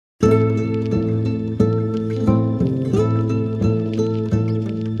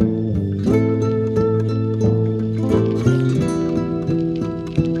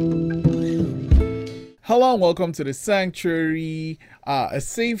everyone. Welcome to the Sanctuary, a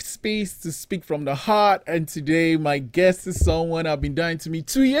safe space to speak from the heart. And today, my guest is someone I've been dying to meet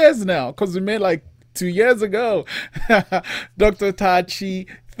 2 years now because we met like 2 years ago. Dr. Tachi,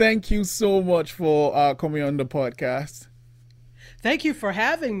 thank you so much for coming on the podcast. Thank you for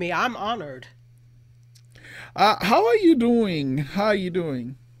having me. I'm honored. How are you doing? How are you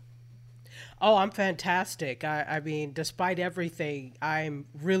doing? Oh, I'm fantastic. I mean, despite everything, I'm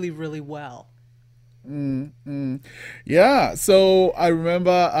really, really well. Mm, mm. Yeah, so I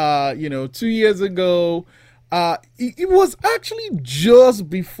remember, 2 years ago, it was actually just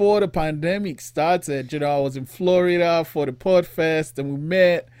before the pandemic started. I was in Florida for the Podfest and we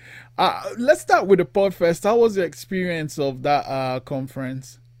met. Let's start with the Podfest. How was your experience of that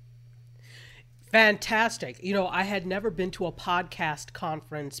conference? Fantastic. I had never been to a podcast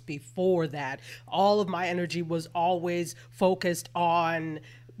conference before that. All of my energy was always focused on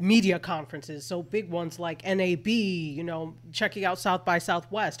media conferences, so big ones like NAB, checking out South by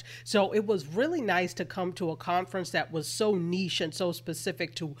Southwest. So it was really nice to come to a conference that was so niche and so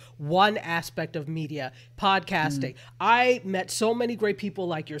specific to one aspect of media, podcasting. I met so many great people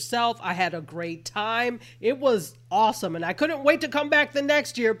like yourself. I had a great time. It was awesome, and I couldn't wait to come back the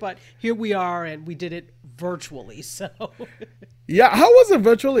next year, but here we are, and we did it virtually. So Yeah, how was the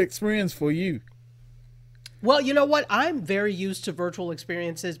virtual experience for you? well, you know what? I'm very used to virtual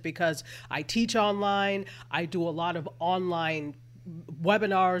experiences because I teach online. I do a lot of online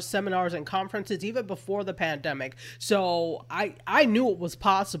webinars, seminars, and conferences even before the pandemic. So I knew it was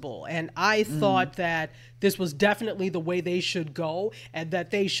possible. And I thought that this was definitely the way they should go, and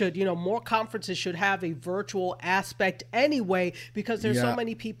that they should, more conferences should have a virtual aspect anyway, because there's so Yeah.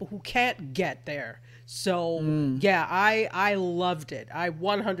 many people who can't get there. So yeah, I loved it. I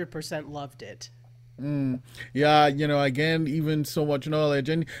 100% loved it. Yeah, again, even so much knowledge,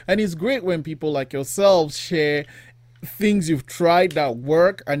 and it's great when people like yourselves share things you've tried that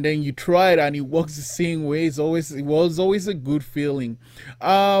work, and then you try it and it works the same way. It was always a good feeling.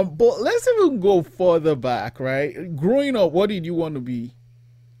 But let's even go further back, right? Growing up, what did you want to be?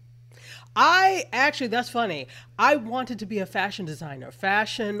 That's funny. I wanted to be a fashion designer.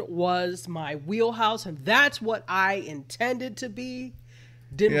 Fashion was my wheelhouse, and that's what I intended to be.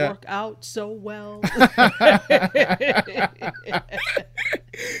 Didn't Yeah. work out so well.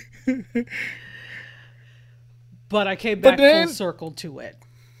 But I came But back full then, circle to it.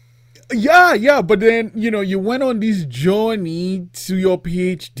 yeah, but then, you went on this journey to your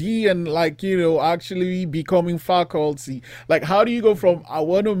PhD and, like, actually becoming faculty. Like, how do you go from I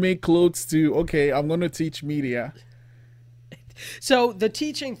want to make clothes to, okay, I'm going to teach media? So the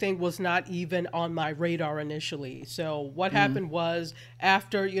teaching thing was not even on my radar initially. So what happened was,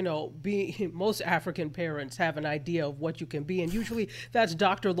 after, being most African parents have an idea of what you can be, and usually that's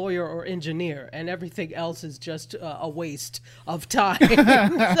doctor, lawyer, or engineer, and everything else is just a waste of time.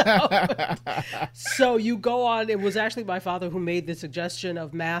 So you go on. It was actually my father who made the suggestion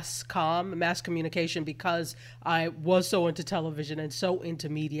of mass communication, because I was so into television and so into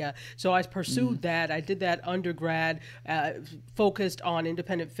media. So I pursued that. I did that undergrad, focused on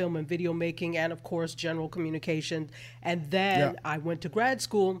independent film and video making, and of course general communication. And Yeah. then I went to grad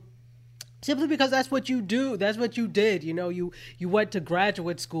school, simply because that's what you do. That's what you did. You went to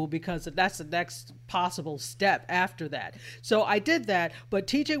graduate school because that's the next possible step after that. So I did that, but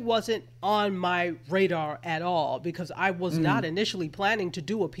teaching wasn't on my radar at all, because I was not initially planning to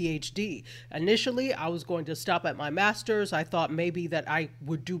do a PhD. Initially, I was going to stop at my master's. I thought maybe that I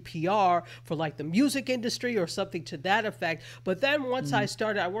would do PR for like the music industry or something to that effect. But then once I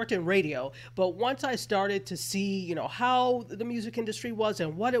worked in radio, but once I started to see, how the music industry was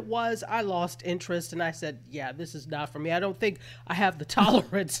and what it was, I lost interest, and I said, yeah, this is not for me. I don't think I have the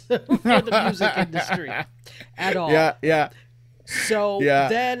tolerance for the music industry at all. Yeah, yeah, So yeah.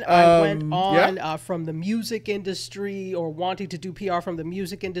 then I went Yeah. on from the music industry, or wanting to do PR from the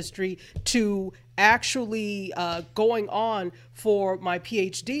music industry, to actually going on for my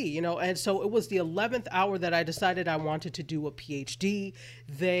PhD, and so it was the 11th hour that I decided I wanted to do a PhD.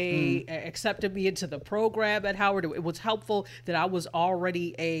 They accepted me into the program at Howard. It was helpful that I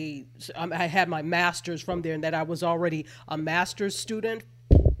had my master's from there, and that I was already a master's student.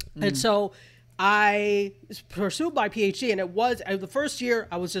 And so I pursued my PhD, and it was the first year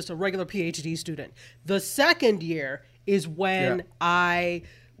I was just a regular PhD student. The second year is Yeah. when I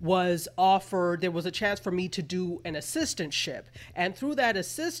was offered, there was a chance for me to do an assistantship. And through that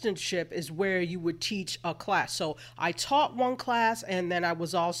assistantship is where you would teach a class. So I taught one class, and then I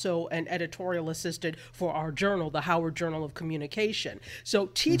was also an editorial assistant for our journal, the Howard Journal of Communication. So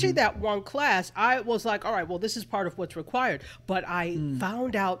teaching that one class, I was like, all right, well, this is part of what's required. But I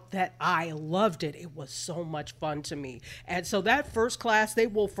found out that I loved it. It was so much fun to me. And so that first class, they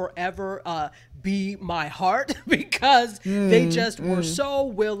will forever be my heart because they just were so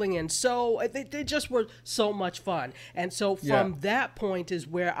willing and so they just were so much fun. And so from that point is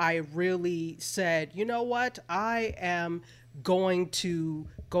where I really said, you know what, I am going to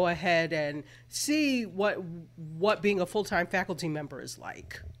go ahead and see what being a full-time faculty member is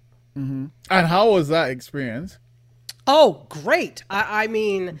like. And how was that experience? Oh, great. I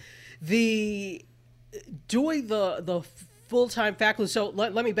mean, doing the full-time faculty. So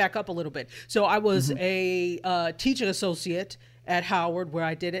let me back up a little bit. So I was a teaching associate at Howard where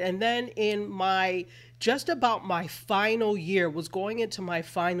I did it. And then in just about my final year, was going into my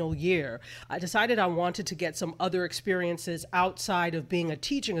final year, I decided I wanted to get some other experiences outside of being a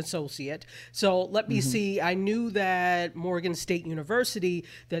teaching associate. So let me see, I knew that Morgan State University,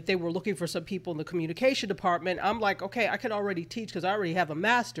 that they were looking for some people in the communication department. I'm like, okay, I can already teach because I already have a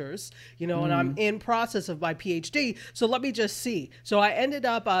master's, and I'm in process of my PhD. So let me just see. So I ended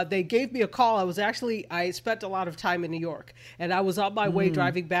up, they gave me a call. I spent a lot of time in New York, and I was on my way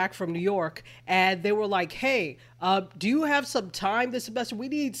driving back from New York, and they were like, hey, do you have some time this semester? We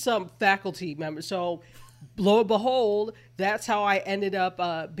need some faculty members. So lo and behold, that's how I ended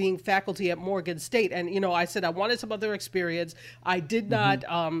up being faculty at Morgan State. And, I said I wanted some other experience. I did not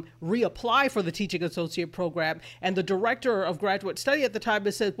reapply for the teaching associate program. And the director of graduate study at the time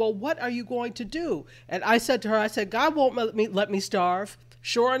has said, well, what are you going to do? And I said to her, God won't let me starve.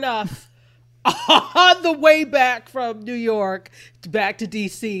 Sure enough. On the way back from New York back to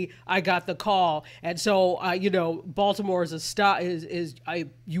DC, I got the call, and so Baltimore is a stop.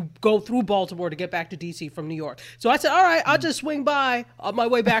 You go through Baltimore to get back to DC from New York. So I said, all right, I'll just swing by on my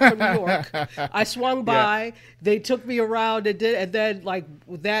way back from New York. I swung by. They took me around and then like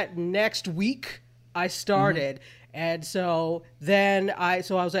that next week I started. And so then I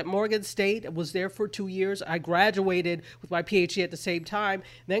was at Morgan State. I was there for 2 years. I graduated with my PhD at the same time,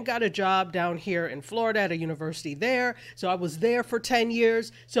 then got a job down here in Florida at a university there. So I was there for 10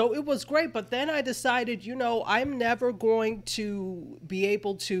 years. So it was great. But then I decided, I'm never going to be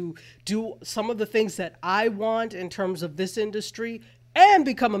able to do some of the things that I want in terms of this industry and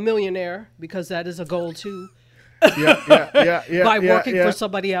become a millionaire, because that is a goal too. By working for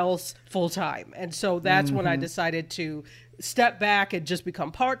somebody else full time. And so that's when I decided to step back and just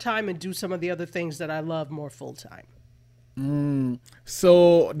become part-time and do some of the other things that I love more full time.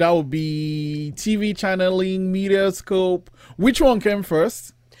 So that would be TV channeling, Mediascope. Which one came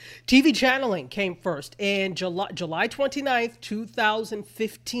first? TV channeling came first in July 29th,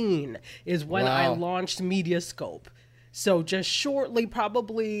 2015 is when I launched Mediascope. So just shortly,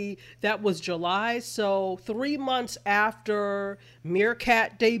 probably that was July. So 3 months after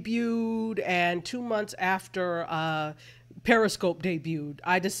Meerkat debuted and 2 months after Periscope debuted,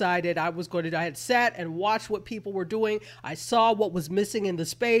 I decided I had sat and watched what people were doing. I saw what was missing in the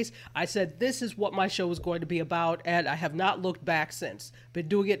space. I said, this is what my show is going to be about. And I have not looked back since. Been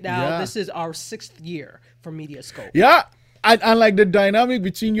doing it now. Yeah. This is our 6th year for Mediascope. Yeah. And like the dynamic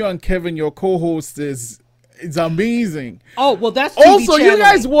between you and Kevin, your co-host, it's amazing. Oh, well, that's TV also channeling. You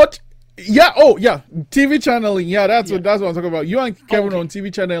guys watch. Yeah. Oh, yeah. TV channeling. Yeah, that's what I'm talking about. You and Kevin on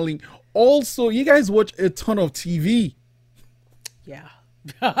TV channeling. Also, you guys watch a ton of TV. Yeah.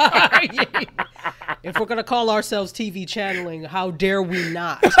 If we're gonna call ourselves TV channeling, how dare we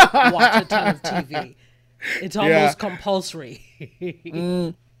not watch a ton of TV? It's almost compulsory.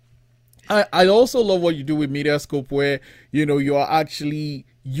 I also love what you do with Mediascope, where you are actually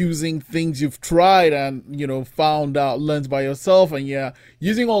using things you've tried and found out, learned by yourself, and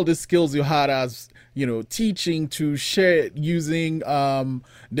using all the skills you had as teaching to share it using the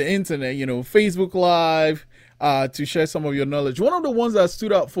internet, Facebook Live, to share some of your knowledge. One of the ones that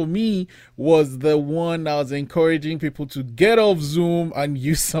stood out for me was the one that was encouraging people to get off Zoom and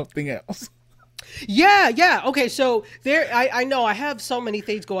use something else. Yeah. Okay, so I know I have so many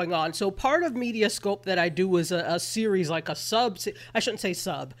things going on. So part of Mediascope that I do is a series, like a sub. I shouldn't say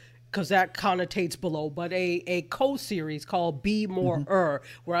sub, because that connotates below, but a co-series called Be More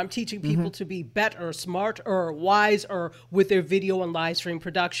where I'm teaching people to be better, smarter, wiser with their video and live stream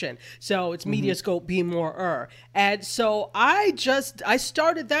production. So it's Mediascope Be More. And so I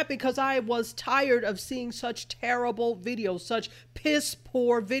started that because I was tired of seeing such terrible videos, such piss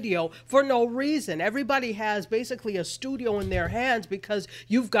poor video for no reason. Everybody has basically a studio in their hands because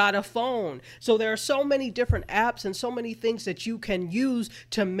you've got a phone. So there are so many different apps and so many things that you can use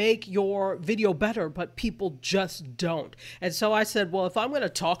to make your video better, but people just don't. And so I said, well, if I'm going to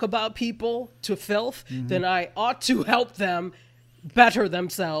talk about people to filth, then I ought to help them better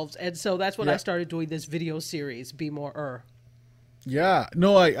themselves. And so that's when I started doing this video series, Be More. Yeah,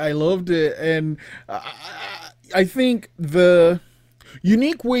 no, I loved it. And I think the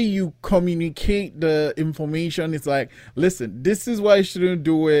unique way you communicate the information is like, listen, this is why you shouldn't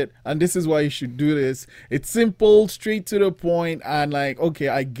do it, and this is why you should do this. It's simple, straight to the point, and like, okay,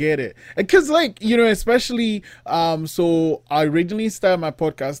 I get it. Because like, you know, especially so I originally started my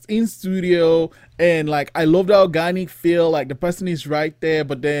podcast in studio, and like I love the organic feel, like the person is right there,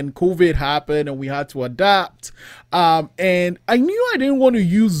 but then COVID happened and we had to adapt. And I knew I didn't want to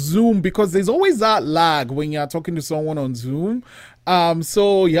use Zoom because there's always that lag when you're talking to someone on Zoom.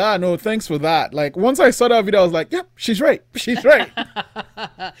 So yeah, no, thanks for that. Like once I saw that video, I was like, yep, she's right. She's right.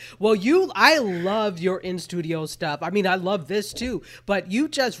 Well, I love your in-studio stuff. I mean, I love this too, but you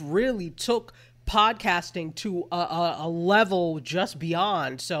just really took podcasting to a level just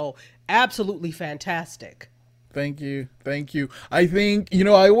beyond. So absolutely fantastic. Thank you. Thank you. I think, you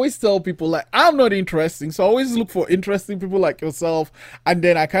know, I always tell people like, I'm not interesting. So I always look for interesting people like yourself. And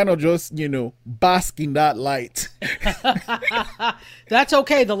then I kind of just, you know, bask in that light. That's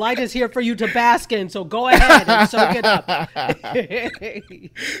okay. The light is here for you to bask in. So go ahead and soak it up.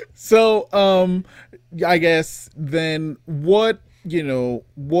 So, I guess then what do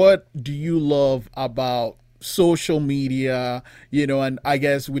you love about social media, you know, and I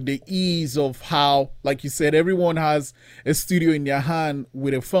guess with the ease of how, like you said, everyone has a studio in their hand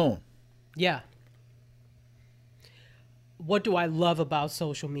with a phone. Yeah. What do I love about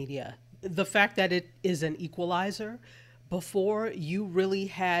social media? The fact that it is an equalizer. Before, you really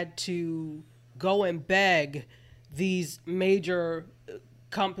had to go and beg these major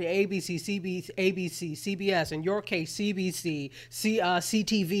company, ABC, CBS, in your case, CBC,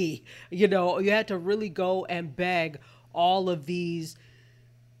 CTV, you know, you had to really go and beg all of these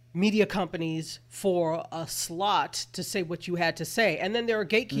media companies for a slot to say what you had to say. And then there are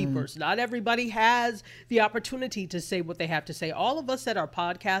gatekeepers. Not everybody has the opportunity to say what they have to say. All of us that are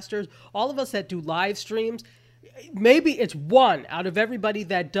podcasters, all of us that do live streams, maybe it's one out of everybody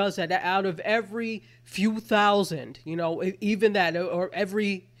that does that, out of every few thousand, you know, even that, or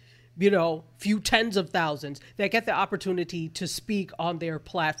every, you know, few tens of thousands that get the opportunity to speak on their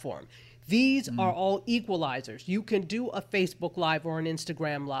platform. These are all equalizers. You can do a Facebook Live or an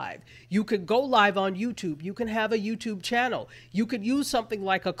Instagram Live. You could go live on YouTube. You can have a YouTube channel. You could use something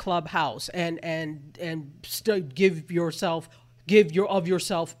like a Clubhouse and give yourself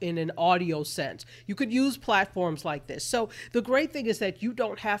in an audio sense. You could use platforms like this. So the great thing is that you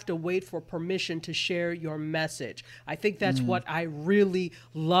don't have to wait for permission to share your message. I think that's what I really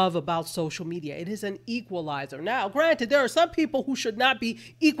love about social media. It is an equalizer. Now, granted, there are some people who should not be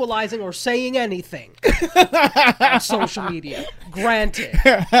equalizing or saying anything on social media. Granted.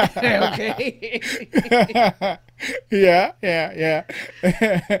 Okay. Yeah.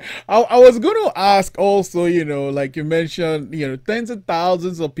 I was going to ask also, you know, like you mentioned, you know, tens of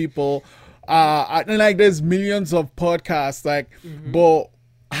thousands of people, and like there's millions of podcasts, like, but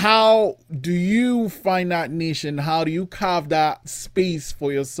how do you find that niche and how do you carve that space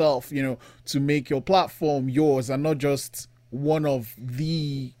for yourself, you know, to make your platform yours and not just one of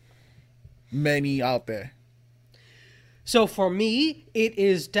the many out there? So for me, it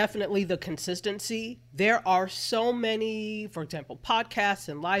is definitely the consistency. There are so many, for example, podcasts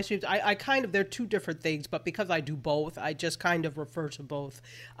and live streams. I kind of, they're two different things, but because I do both, I just kind of refer to both.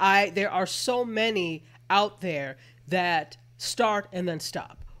 There are so many out there that start and then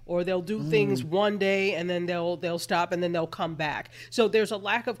stop. Or they'll do things one day and then they'll stop and then they'll come back. So there's a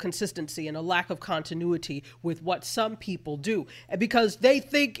lack of consistency and a lack of continuity with what some people do, and because they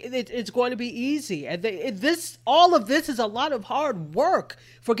think it's going to be easy. And all of this is a lot of hard work.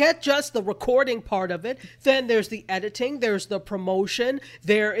 Forget just the recording part of it. Then there's the editing, there's the promotion,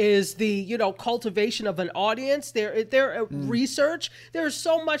 there is the, you know, cultivation of an audience, there research. There's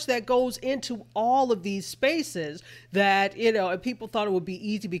so much that goes into all of these spaces that, you know, and people thought it would be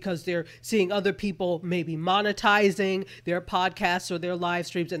easy because they're seeing other people maybe monetizing their podcasts or their live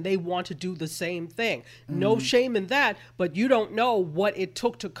streams and they want to do the same thing. No shame in that, but you don't know what it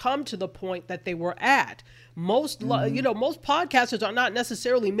took to come to the point that they were at. Most most podcasters are not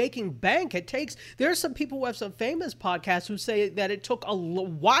necessarily making bank. There's some people who have some famous podcasts who say that it took a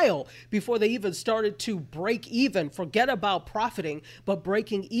while before they even started to break even. Forget about profiting, but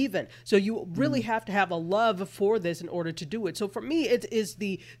breaking even. So you really have to have a love for this in order to do it. So for me, it is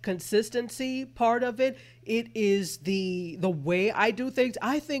the consistency part of it. It is the way I do things.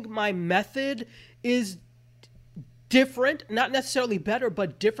 I think my method is different, not necessarily better,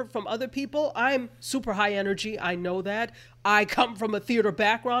 but different from other people. I'm super high energy. I know that. I come from a theater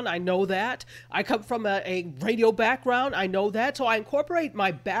background. I know that. I come from a radio background. I know that. So I incorporate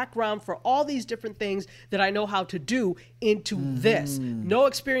my background for all these different things that I know how to do into this. No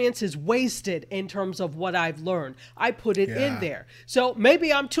experience is wasted in terms of what I've learned. I put it in there. So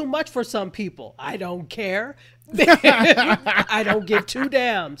maybe I'm too much for some people. I don't care. I don't give two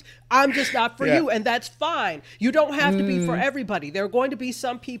damns. I'm just not for you, and that's fine. You don't have to be for everybody. There are going to be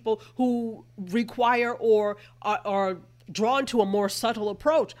some people who require or are drawn to a more subtle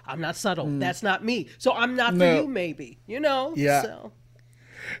approach. I'm not subtle. That's not me. So I'm not for you, maybe. Yeah. So.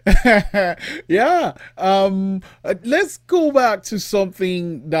 Yeah. Let's go back to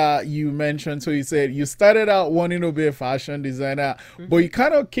something that you mentioned. So you said you started out wanting to be a fashion designer, but you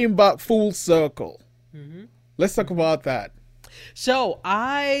kind of came back full circle. Let's talk about that. So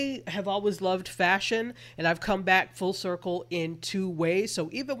I have always loved fashion, and I've come back full circle in two ways. So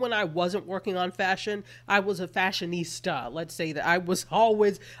even when I wasn't working on fashion, I was a fashionista. Let's say that I was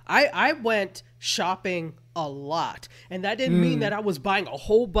always, I went shopping a lot. And that didn't mean that I was buying a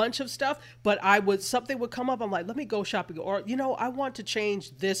whole bunch of stuff, but something would come up. I'm like, let me go shopping. Or, I want to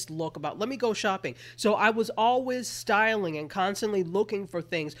change this look let me go shopping. So I was always styling and constantly looking for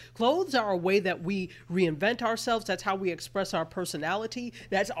things. Clothes are a way that we reinvent ourselves. That's how we express our personality.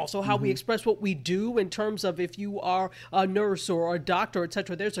 That's also how we express what we do in terms of if you are a nurse or a doctor,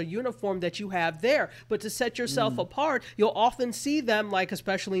 etc. There's a uniform that you have there. But to set yourself apart, you'll often see them, like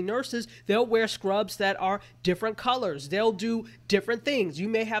especially nurses, they'll wear scrubs that are different colors. They'll do different things. You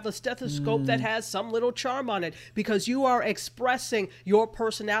may have a stethoscope that has some little charm on it because you are expressing your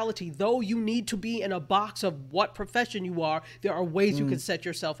personality. Though you need to be in a box of what profession you are, there are ways you can set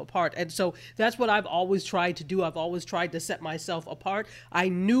yourself apart. And so that's what I've always tried to do. I've always tried to set myself apart. I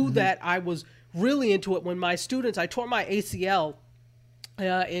knew that I was really into it when I tore my ACL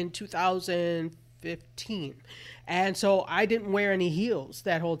in 2015. And so I didn't wear any heels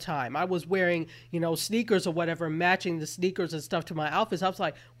that whole time. I was wearing, sneakers or whatever, matching the sneakers and stuff to my outfits. I was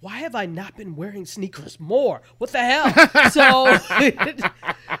like, why have I not been wearing sneakers more? What the hell? So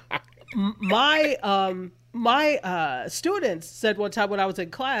my students said one time when I was in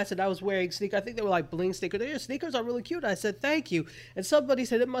class and I was wearing sneakers, I think they were like bling sneakers. Your sneakers are really cute. I said, thank you. And somebody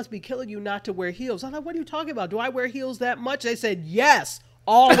said, it must be killing you not to wear heels. I'm like, what are you talking about? Do I wear heels that much? They said, yes.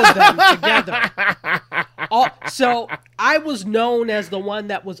 All of them together. So I was known as the one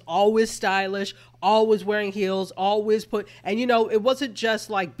that was always stylish, always wearing heels, and it wasn't just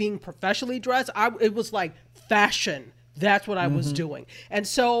like being professionally dressed. It was like fashion. That's what I was doing. And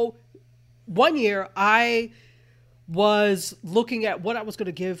so one year I was looking at what I was going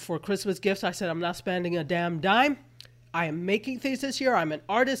to give for Christmas gifts. I said, I'm not spending a damn dime. I am making things this year. I'm an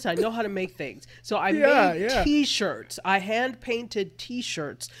artist. I know how to make things. So I made T-shirts. I hand-painted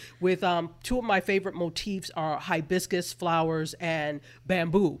T-shirts with two of my favorite motifs are hibiscus flowers and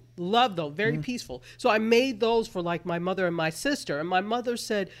bamboo. Love those. Very peaceful. So I made those for like my mother and my sister. And my mother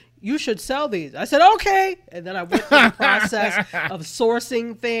said, you should sell these. I said, okay. And then I went through the process of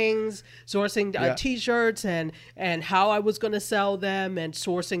sourcing things, T-shirts and how I was going to sell them and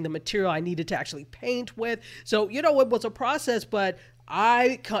sourcing the material I needed to actually paint with. So, it was a process, but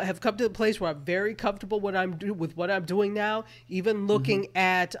I have come to the place where I'm very comfortable with what I'm doing now, even looking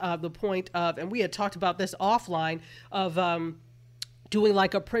at the point of, and we had talked about this offline, of doing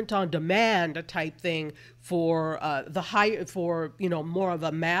like a print on demand type thing for more of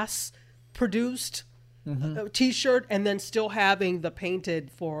a mass produced T-shirt, and then still having the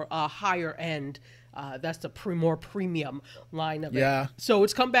painted for a higher end. That's the more premium line of it. Yeah. So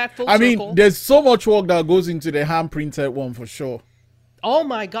it's come back full circle. I mean, there's so much work that goes into the hand printed one for sure. Oh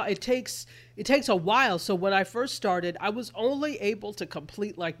my God, it takes a while. So when I first started, I was only able to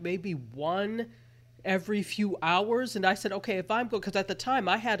complete like maybe one every few hours. And I said, okay, if I'm going, because at the time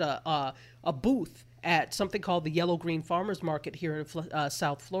I had a booth at something called the Yellow Green Farmers Market here in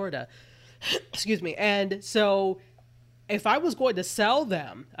South Florida. Excuse me. And so if I was going to sell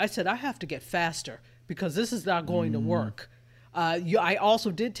them, I said, I have to get faster because this is not going to work. I also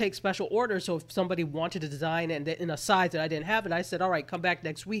did take special orders. So if somebody wanted to design and in a size that I didn't have it, I said, all right, come back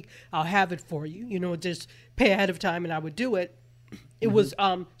next week. I'll have it for you. Just pay ahead of time and I would do it. It was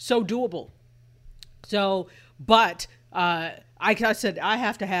so doable. So, but like I said, I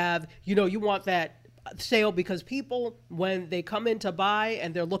have to have, you want that sale because people, when they come in to buy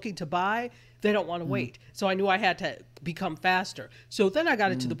and they're looking to buy, they don't want to wait. So I knew I had to become faster. So then I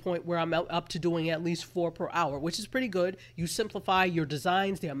got it to the point where I'm up to doing at least 4 per hour, which is pretty good. You simplify your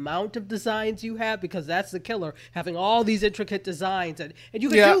designs, the amount of designs you have, because that's the killer, having all these intricate designs. And you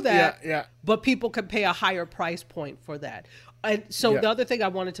can do that, but people can pay a higher price point for that. And so the other thing I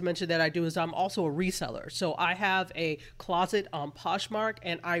wanted to mention that I do is I'm also a reseller. So I have a closet on Poshmark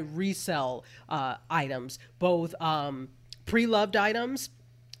and I resell items, both pre-loved items,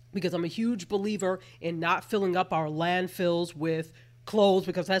 because I'm a huge believer in not filling up our landfills with clothes,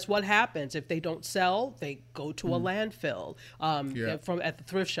 because that's what happens. If they don't sell, they go to a landfill from at the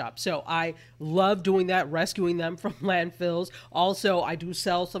thrift shop. So I love doing that, rescuing them from landfills. Also, I do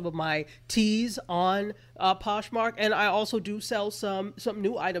sell some of my teas on Poshmark, and I also do sell some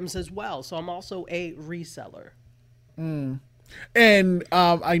new items as well. So I'm also a reseller. And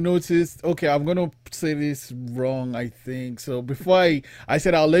I noticed, okay, I'm going to say this wrong, I think. So before I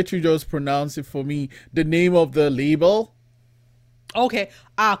said I'll let you just pronounce it for me, the name of the label. Okay,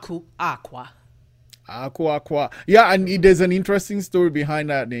 Aku Aqua. Aqua. Yeah, and there's an interesting story behind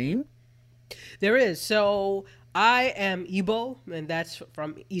that name. There is. So I am Igbo, and that's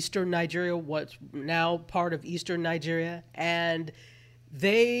from Eastern Nigeria, what's now part of Eastern Nigeria. And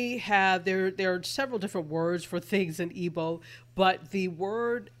they have, there are several different words for things in Igbo, but the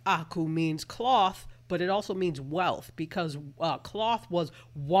word Aku means cloth, but it also means wealth, because cloth was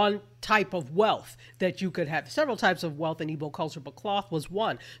one type of wealth that you could have. Several types of wealth in Igbo culture, but cloth was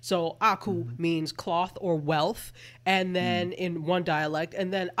one. So Aku means cloth or wealth, and then in one dialect,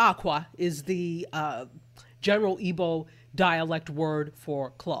 and then Aqua is the general Igbo dialect word for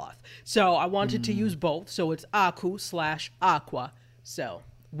cloth. So I wanted to use both, so it's Aku/Aqua. So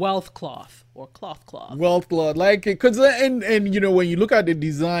wealth cloth or cloth. Wealth cloth, like, because and when you look at the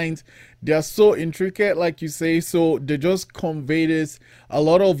designs, they're so intricate, like you say. So they just convey this. A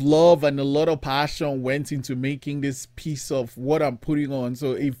lot of love and a lot of passion went into making this piece of what I'm putting on.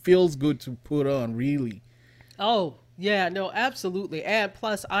 So it feels good to put on, really. Oh yeah, no, absolutely. And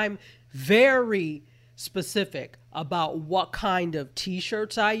plus, I'm very specific about what kind of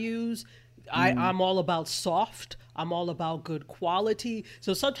t-shirts I use. I'm all about soft. I'm all about good quality.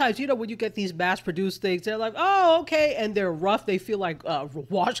 So sometimes, when you get these mass-produced things, they're like, oh, okay, and they're rough. They feel like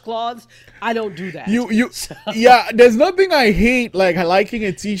washcloths. I don't do that. Yeah, there's nothing I hate like liking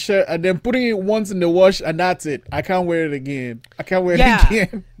a t-shirt and then putting it once in the wash and that's it. I can't wear it again.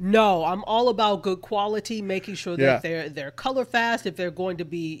 No, I'm all about good quality, making sure that they're color fast, if they're going to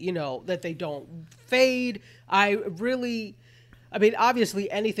be, that they don't fade. I mean,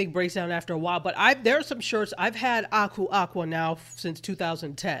 obviously anything breaks down after a while, but there are some shirts. I've had Aku Aqua now since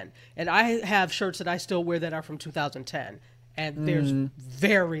 2010, and I have shirts that I still wear that are from 2010, and there's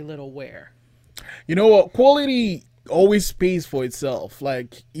very little wear. You know what? Quality always pays for itself.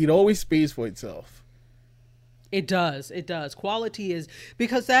 Like, it always pays for itself. It does. Quality is,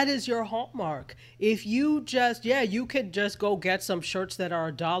 because that is your hallmark. If you just, you could just go get some shirts that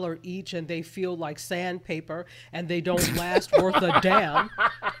are $1 each and they feel like sandpaper and they don't last worth a damn.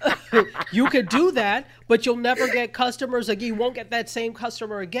 You could do that, but you'll never get customers again. You won't get that same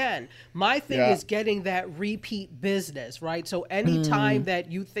customer again. My thing is getting that repeat business, right? So anytime that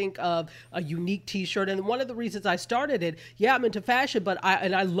you think of a unique t-shirt, and one of the reasons I started it, I'm into fashion, but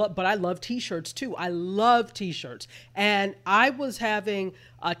I love t-shirts too. I love t-shirts. And I was having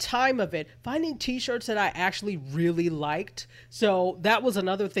a time of it finding t-shirts that I actually really liked. So that was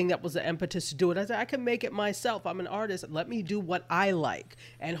another thing that was the impetus to do it. I said, I can make it myself. I'm an artist. Let me do what I like.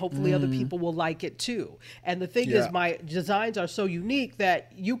 And hopefully other people will like it too. And the thing is, my designs are so unique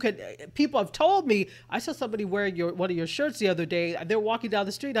that people have told me, I saw somebody wearing one of your shirts the other day. They're walking down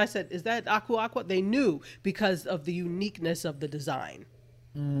the street. I said, is that Aku Aqua? They knew because of the uniqueness of the design.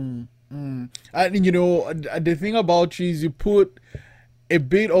 And the thing about you is you put a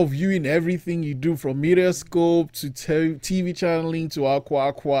bit of you in everything you do, from media scope to TV channeling to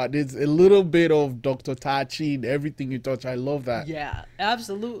Aqua. There's a little bit of Dr. Tachi in everything you touch. I love that. Yeah,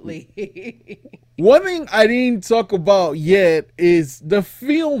 absolutely. One thing I didn't talk about yet is the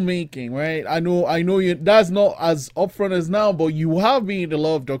filmmaking, right? I know you, that's not as upfront as now, but you have been in a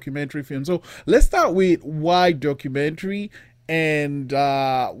lot of documentary films. So let's start with why documentary and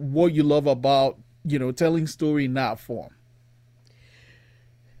what you love about, telling story in that form.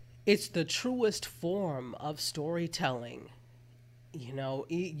 It's the truest form of storytelling.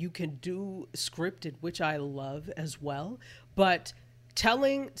 You can do scripted, which I love as well, but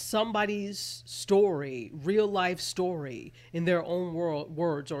telling somebody's story, real life story in their own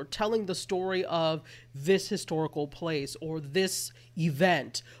words, or telling the story of this historical place or this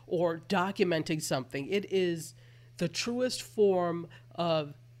event, or documenting something. It is the truest form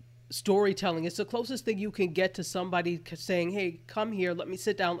of storytelling. It's the closest thing you can get to somebody saying, hey, come here, let me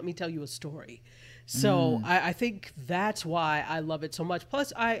sit down, let me tell you a story. So I think that's why I love it so much.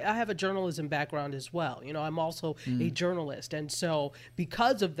 Plus, I have a journalism background as well. You know, I'm also a journalist. And so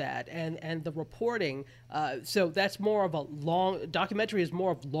because of that and the reporting, so that's more of a documentary is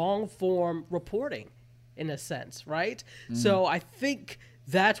more of long form reporting in a sense, right? So I think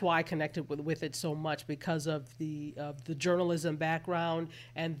that's why I connected with it so much, because of the journalism background,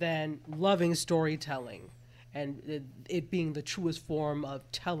 and then loving storytelling, and it being the truest form of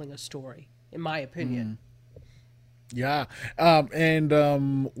telling a story, in my opinion. Yeah.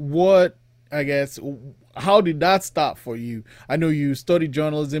 What, I guess, how did that start for you? I know you studied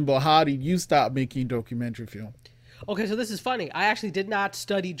journalism, but how did you start making documentary film? Okay, so this is funny. I actually did not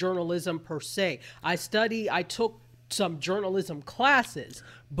study journalism per se. I took some journalism classes,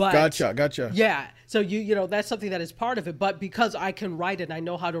 but Gotcha. yeah, so you know, that's something that is part of it. But because I can write and I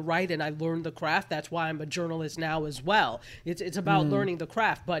know how to write and I learned the craft, that's why I'm a journalist now as well. It's about learning the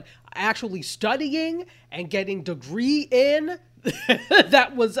craft, but actually studying and getting degree in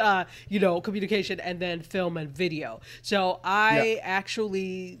that was you know, communication and then film and video. So I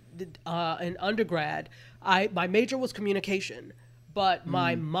actually did, in undergrad, my major was communication, but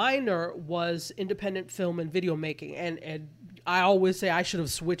my minor was independent film and video making. And I always say I should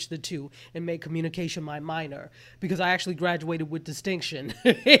have switched the two and made communication my minor, because I actually graduated with distinction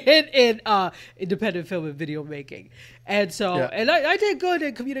in independent film and video making. And so, and I did good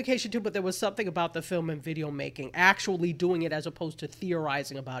in communication too, but there was something about the film and video making, actually doing it as opposed to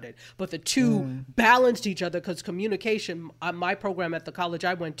theorizing about it. But the two balanced each other, because communication, my program at the college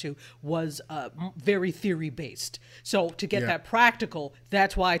I went to was very theory based. So to get that practical,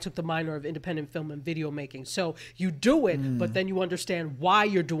 that's why I took the minor of independent film and video making. So you do it, but then you understand why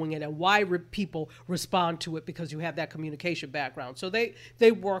you're doing it and why people respond to it, because you have that communication background. So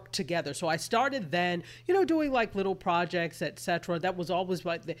they work together. So I started then, you know, doing like little projects, etc. That was always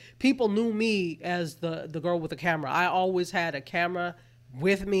like, people knew me as the girl with the camera. I always had a camera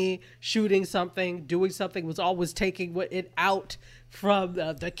with me, shooting something, doing something, was always taking it out from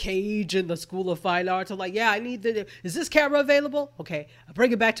the cage in the School of Fine Arts. I'm like, yeah, I need is this camera available? Okay, I'll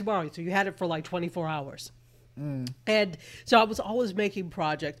bring it back tomorrow. So you had it for like 24 hours. And so I was always making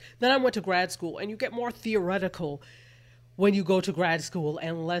projects. Then I went to grad school, and you get more theoretical when you go to grad school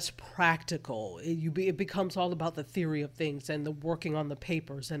and less practical. It becomes all about the theory of things and the working on the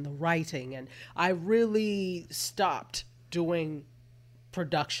papers and the writing. And I really stopped doing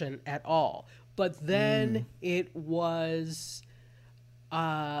production at all. But then it was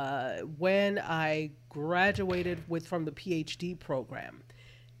when I graduated from the PhD program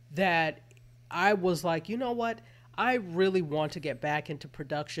that I was like, you know what? I really want to get back into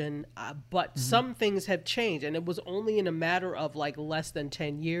production, but some things have changed. And it was only in a matter of like less than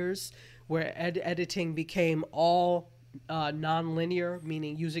 10 years where editing became all non-linear,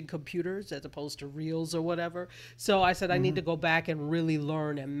 meaning using computers as opposed to reels or whatever. So I said, I need to go back and really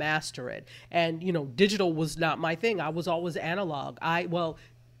learn and master it. And, you know, digital was not my thing. I was always analog.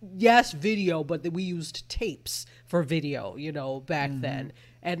 Yes, video, but we used tapes for video, you know, back then.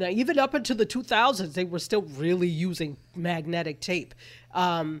 And even up into the 2000s, they were still really using magnetic tape.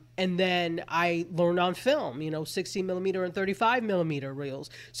 And then I learned on film, you know, 16 millimeter and 35 millimeter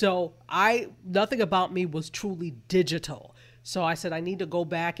reels. So nothing about me was truly digital. So I said, I need to go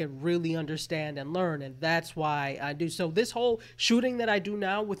back and really understand and learn. And that's why I do. So this whole shooting that I do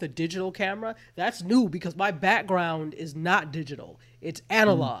now with a digital camera, that's new, because my background is not digital. It's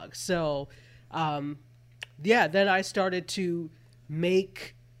analog. So, then I started to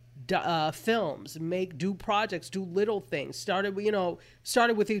make films, do projects, do little things. Started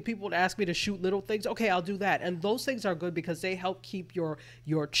with these people to ask me to shoot little things. Okay, I'll do that. And those things are good because they help keep your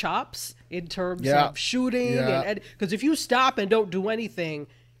chops in terms of shooting. Because if you stop and don't do anything,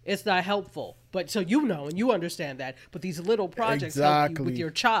 it's not helpful. But so you know and you understand that. But these little projects help you with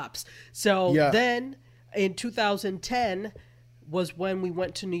your chops. So then in 2010 was when we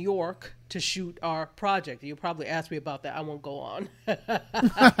went to New York to shoot our project. You probably asked me about that. I won't go on.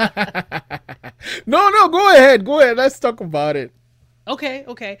 No, go ahead. Let's talk about it.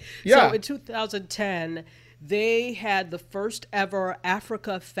 Okay. Yeah. So in 2010, they had the first ever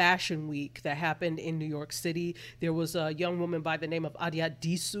Africa Fashion Week that happened in New York City. There was a young woman by the name of Adiat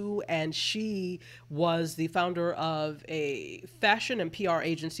Disu, and she was the founder of a fashion and PR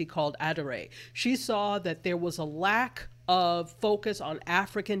agency called LeadER. She saw that there was a lack of focus on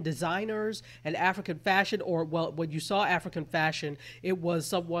African designers and African fashion, or well, when you saw African fashion, it was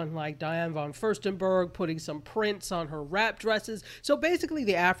someone like Diane von Furstenberg putting some prints on her wrap dresses. So basically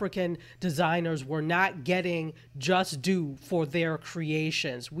the African designers were not getting just due for their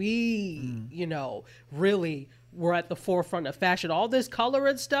creations. We, you know, really were at the forefront of fashion. All this color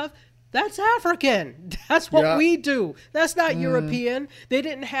and stuff, that's African. That's what we do. That's not European. They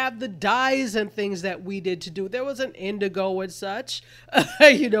didn't have the dyes and things that we did to do. There was an indigo and such,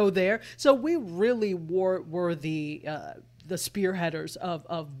 you know, there. So we really were the spearheaders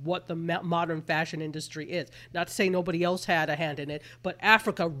of what the modern fashion industry is. Not to say nobody else had a hand in it, but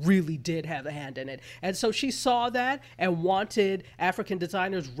Africa really did have a hand in it. And so she saw that and wanted African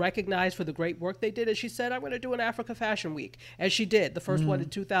designers recognized for the great work they did. And she said, I'm going to do an Africa Fashion Week. And she did, the first one in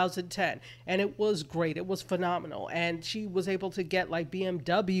 2010. And it was great. It was phenomenal. And she was able to get like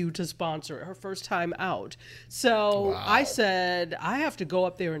BMW to sponsor it her first time out. So I said, I have to go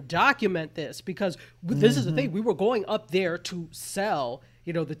up there and document this, because this is the thing. We were going up there to sell,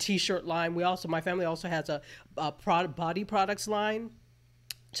 you know, the t-shirt line. My family also has a body products line.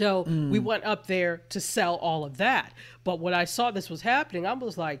 So we went up there to sell all of that. But when I saw this was happening, I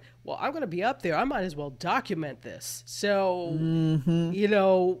was like, well, I'm going to be up there. I might as well document this. So, you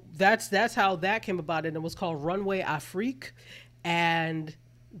know, that's how that came about. And it was called Runway Afrique. And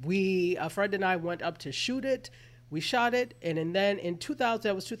a friend and I went up to shoot it. We shot it, and then in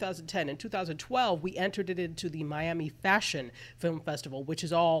 2010. In 2012, we entered it into the Miami Fashion Film Festival, which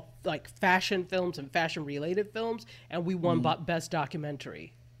is all like fashion films and fashion-related films, and we won Best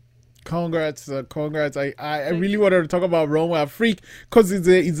Documentary. Congrats. I really wanted to talk about Runway Afrique because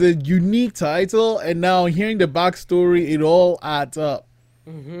it's a unique title, and now hearing the backstory, it all adds up.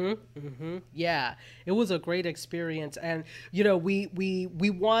 Yeah, it was a great experience. And, you know, we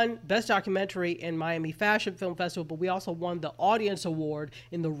won Best Documentary in Miami Fashion Film Festival, but we also won the Audience Award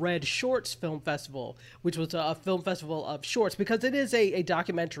in the Red Shorts Film Festival, which was a film festival of shorts, because it is a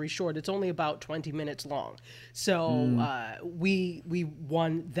documentary short. It's only about 20 minutes long. So we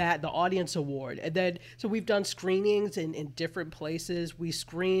won the Audience Award. And then, so we've done screenings in different places. We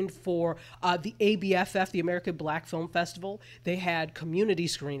screened for the ABFF, the American Black Film Festival. They had community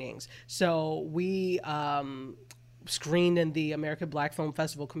screenings. So we screened in the American Black Film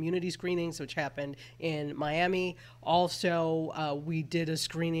Festival community screenings, which happened in Miami. Also, we did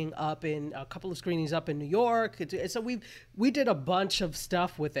a couple of screenings up in New York. So we did a bunch of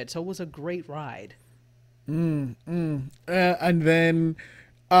stuff with it. So it was a great ride. And then,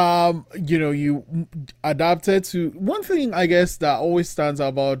 you know, you adapted to one thing, I guess, that always stands out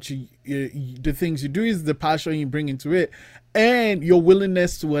about you, the things you do is the passion you bring into it and your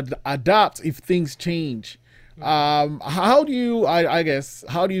willingness to adapt if things change. How do you, I guess,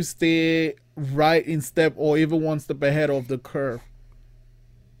 how do you stay right in step or even one step ahead of the curve?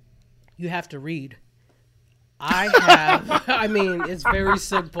 You have to read. I mean, it's very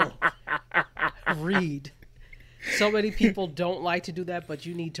simple. Read. So many people don't like to do that, but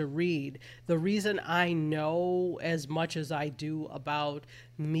you need to read. The reason I know as much as I do about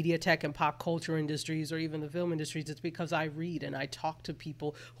media tech and pop culture industries or even the film industries, it's because I read and I talk to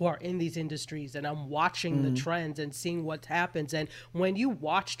people who are in these industries, and I'm watching the trends and seeing what happens. And when you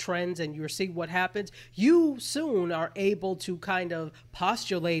watch trends and you're seeing what happens, you soon are able to kind of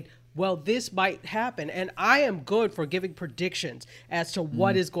postulate, well, this might happen. And I am good for giving predictions as to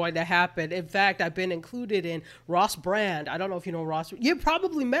what is going to happen. In fact, I've been included in Ross Brand. I don't know if you know Ross. You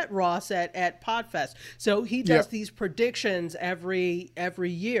probably met Ross at Podfest. So he does these predictions every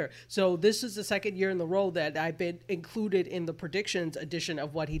year. So this is the second year in a row that I've been included in the predictions edition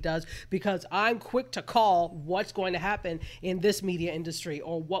of what he does, because I'm quick to call what's going to happen in this media industry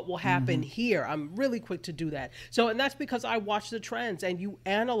or what will happen here. I'm really quick to do that. So, and that's because I watch the trends and you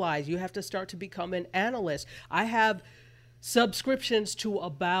analyze. You have to start to become an analyst. I have subscriptions to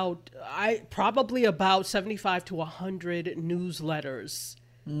probably about 75 to 100 newsletters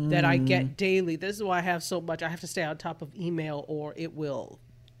that I get daily. This is why I have so much. I have to stay on top of email or it will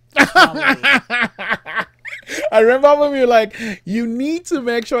follow me. I remember when we were like, you need to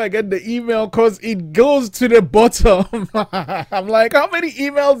make sure I get the email because it goes to the bottom. I'm like, how many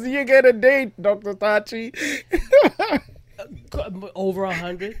emails do you get a day, Dr. Tachi? Over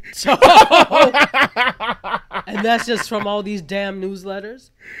 100. So, and that's just from all these damn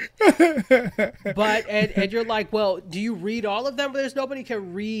newsletters. But and you're like, well, do you read all of them? But there's nobody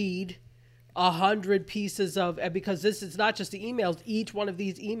can read 100 pieces of, because this is not just the emails. Each one of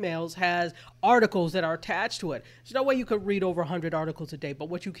these emails has articles that are attached to it. There's no way you could read over 100 articles a day. But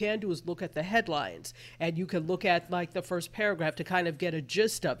what you can do is look at the headlines, and you can look at like the first paragraph to kind of get a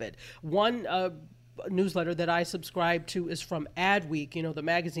gist of it. One newsletter that I subscribe to is from Adweek, the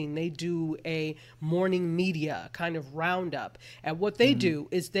magazine. They do a morning media kind of roundup. And what they do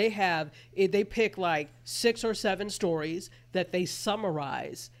is they pick like 6 or 7 stories that they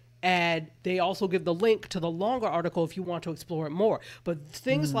summarize. And they also give the link to the longer article if you want to explore it more. But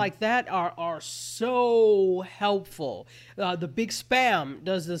things like that are so helpful. The Big Spam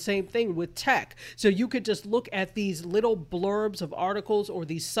does the same thing with tech. So you could just look at these little blurbs of articles or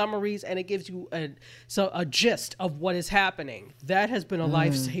these summaries, and it gives you a gist of what is happening. That has been a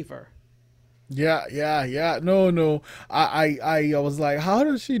lifesaver. Yeah. No. I was like, how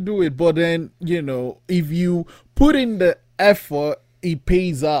does she do it? But then, if you put in the effort, it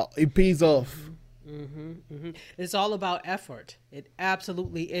pays out. It pays off. It's all about effort. It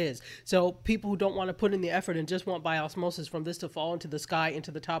absolutely is. So people who don't want to put in the effort and just want by osmosis from this to fall into the sky, into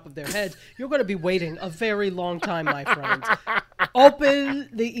the top of their heads, you're going to be waiting a very long time, my friends.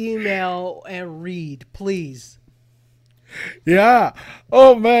 Open the email and read, please. Yeah.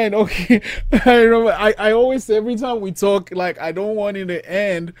 Oh man. Okay. I remember. I always say every time we talk, like I don't want it to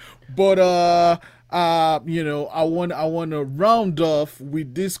end, but I want to round off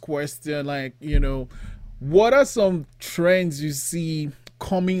with this question, like, what are some trends you see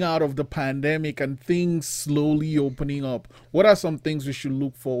coming out of the pandemic and things slowly opening up? What are some things we should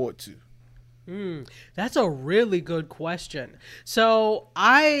look forward to? That's a really good question. So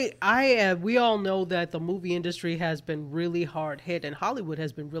we all know that the movie industry has been really hard hit, and Hollywood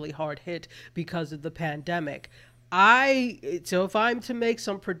has been really hard hit because of the pandemic. So if I'm to make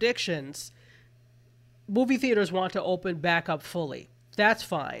some predictions, movie theaters want to open back up fully. That's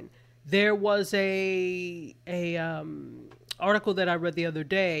fine. There was a article that I read the other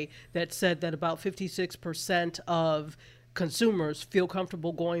day that said that about 56% of consumers feel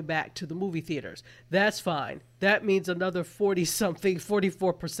comfortable going back to the movie theaters. That's fine. That means another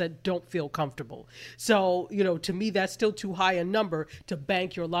 44% don't feel comfortable. So, to me, that's still too high a number to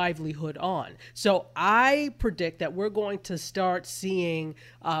bank your livelihood on. So I predict that we're going to start seeing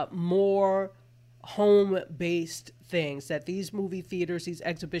more home-based things, that these movie theaters, these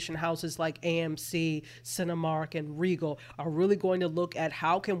exhibition houses like AMC, Cinemark, and Regal are really going to look at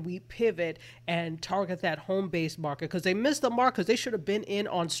how can we pivot and target that home-based market, because they missed the mark, because they should have been in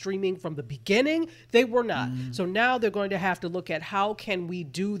on streaming from the beginning. They were not. So now they're going to have to look at how can we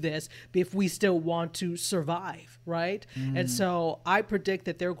do this if we still want to survive, right? And so I predict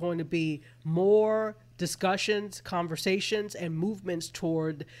that there are going to be more discussions, conversations, and movements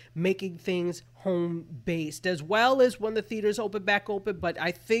toward making things home-based, as well as when the theaters open back open. But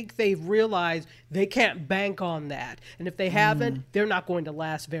I think they've realized they can't bank on that. And if they haven't, they're not going to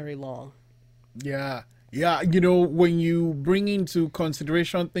last very long. Yeah. When you bring into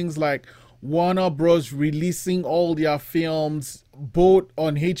consideration things like Warner Bros. Releasing all their films both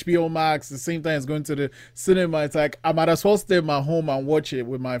on HBO Max the same time as going to the cinema, it's like I might as well stay at my home and watch it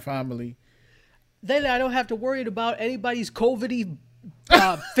with my family. Then I don't have to worry about anybody's COVID-y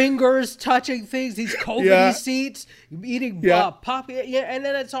fingers touching things, these COVID-y seats, eating pop. And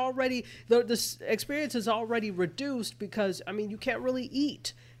then it's already, the experience is already reduced because, you can't really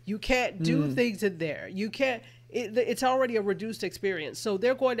eat. You can't do things in there. You can't, it's already a reduced experience. So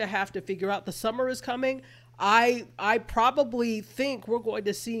they're going to have to figure out, the summer is coming. I probably think we're going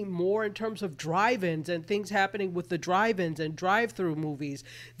to see more in terms of drive-ins and things happening with the drive-ins and drive-through movies.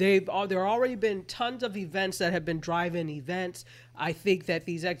 There have already been tons of events that have been drive-in events. I think that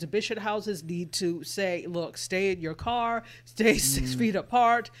these exhibition houses need to say, look, stay in your car, stay 6 feet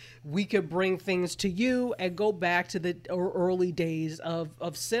apart. We could bring things to you and go back to the early days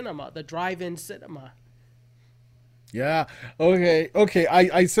of cinema, the drive-in cinema. Yeah. Okay.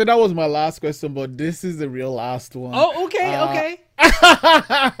 I said that was my last question, but this is the real last one. Oh, okay.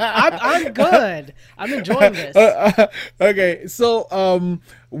 I'm good. I'm enjoying this. Okay. So,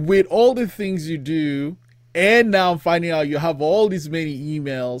 with all the things you do, and now I'm finding out you have all these many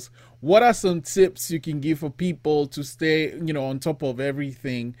emails, what are some tips you can give for people to stay, on top of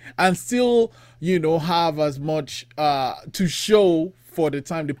everything and still, have as much to show for the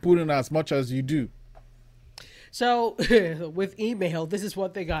time to put in as much as you do? So with email, this is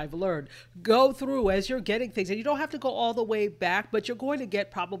one thing I've learned. Go through as you're getting things, and you don't have to go all the way back, but you're going to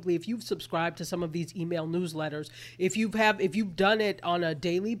get probably, if you've subscribed to some of these email newsletters, if you've done it on a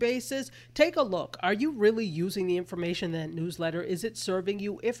daily basis, take a look. Are you really using the information in that newsletter? Is it serving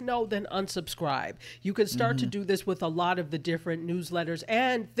you? If no, then unsubscribe. You can start to do this with a lot of the different newsletters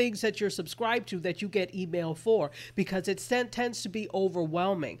and things that you're subscribed to that you get email for, because it tends to be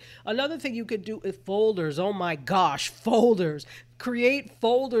overwhelming. Another thing you could do is folders. Oh my gosh, folders. create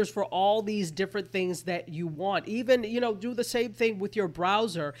folders for all these different things that you want. Even, do the same thing with your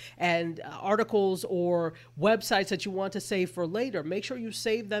browser and articles or websites that you want to save for later. Make sure you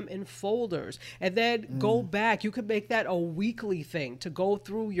save them in folders and then go back. You could make that a weekly thing to go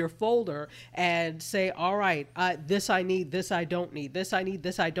through your folder and say, all right, this I need, this I don't need, this I need,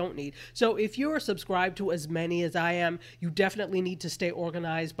 this I don't need. So if you're subscribed to as many as I am, you definitely need to stay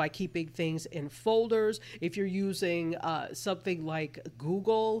organized by keeping things in folders. If you're using something like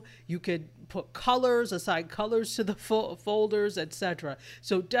Google, you could put colors, assign colors to the folders, etc.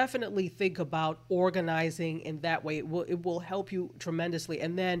 So definitely think about organizing in that way. It will help you tremendously.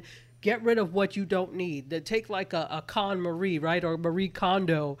 And then get rid of what you don't need. Take like a Con Marie, right? Or Marie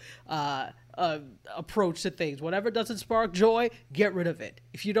Kondo approach to things. Whatever doesn't spark joy, get rid of it.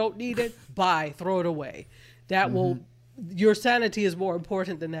 If you don't need it, throw it away. That will, your sanity is more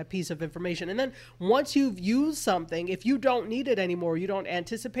important than that piece of information. And then once you've used something, if you don't need it anymore, you don't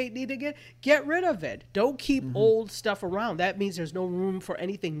anticipate needing it, get rid of it. Don't keep old stuff around. That means there's no room for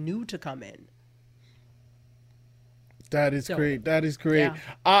anything new to come in. That is great. That is great.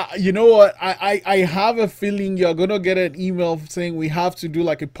 Yeah. You know what? I have a feeling you're going to get an email saying we have to do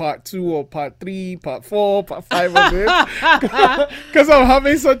like a part 2 or part 3, part 4, part 5 of this. Because I'm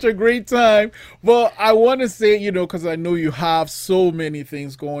having such a great time. But I want to say, because I know you have so many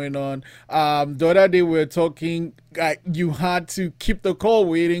things going on. The other day we were talking, you had to keep the call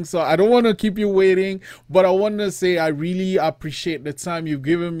waiting. So I don't want to keep you waiting. But I want to say I really appreciate the time you've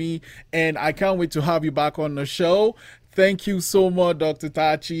given me. And I can't wait to have you back on the show. Thank you so much, Dr.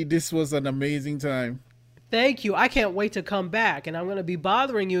 Tachi. This was an amazing time. Thank you. I can't wait to come back, and I'm going to be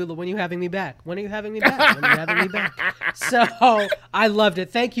bothering you when you're having me back. When are you having me back? When are you having me back? So I loved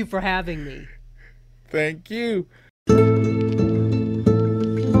it. Thank you for having me. Thank you.